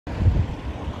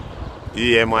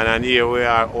Yeah, man, and here we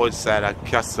are outside at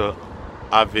Castle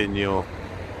Avenue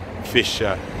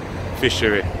Fishery.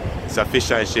 It's a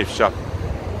fish and chip shop.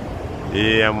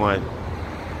 Yeah, man.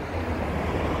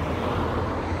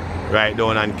 Right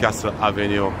down on Castle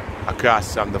Avenue,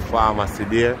 across from the pharmacy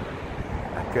there,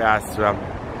 across from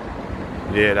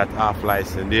there, that half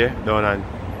license there, down on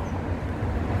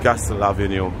Castle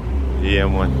Avenue. Yeah,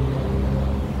 man.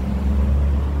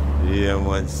 Yeah,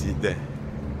 man, see there.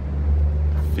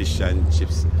 Fish and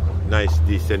chips. Nice,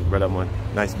 decent brother, man.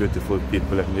 Nice, beautiful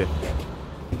people up there.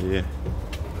 Yeah.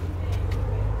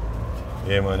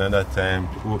 Yeah, man, at that time,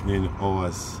 opening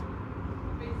hours.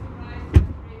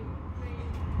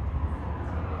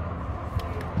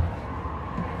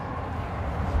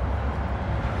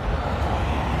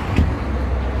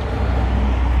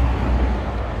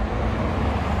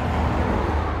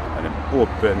 And them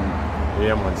open.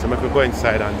 Yeah, man. So I could go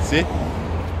inside and see.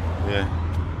 Yeah.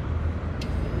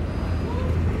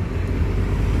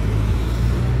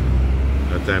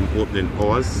 That time opening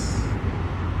hours.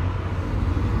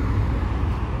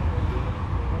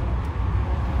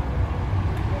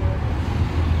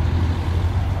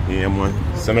 Yeah, man.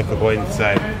 So I could go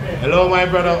inside. Hello, my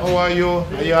brother. How are you?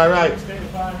 Are you alright?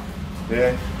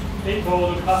 Yeah. Big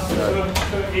bowls of pasta,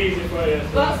 so easy for you.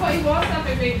 That's what he wants,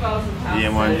 having big bowls of pasta. Yeah,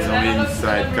 man. So we're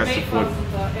inside Castle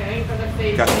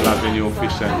Food. Castle Avenue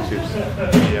Fish and Chips.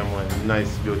 Yeah, man.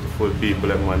 Nice, beautiful people,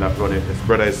 man, that run it. His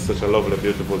brother is such a lovely,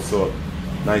 beautiful soul.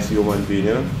 Nice human being,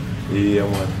 you know? Yeah,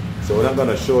 man. So we're not going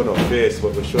to show no face,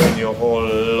 but we're showing you all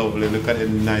lovely. Look at the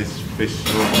nice fish.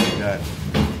 Oh my God.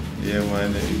 Yeah,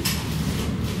 man.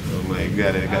 Oh my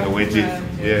God, I got to wedge it.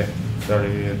 Yeah.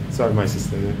 Sorry, yeah. Sorry, my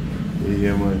sister.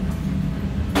 Yeah, man.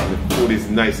 The food is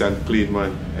nice and clean,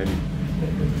 man. And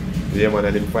yeah, man,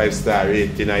 and in 5-star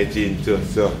rating hygiene too.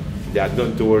 So there's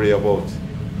nothing to worry about.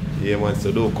 Yeah, man.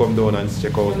 So do come down and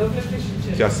check out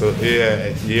Castle. Yeah,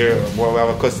 here we have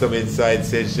a customer inside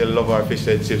says she love our fish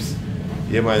and chips.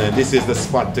 Yeah, man. And this is the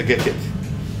spot to get it.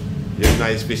 Yeah,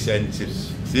 nice fish and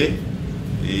chips. See?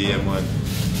 Yeah, man.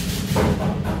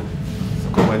 So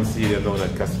come and see them down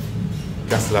at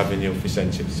Castle Avenue Fish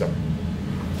and Chip Shop.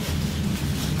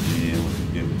 Yeah, man,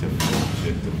 beautiful,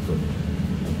 beautiful.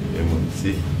 Yeah, man,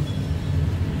 see?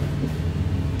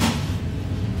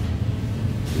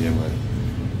 Yeah, man.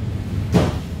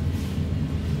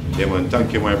 Yeah, man,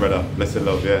 thank you, my brother. Bless and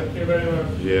love, yeah. Thank you very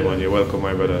much. Yeah, man, you're welcome,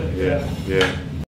 my brother. Yeah, yeah.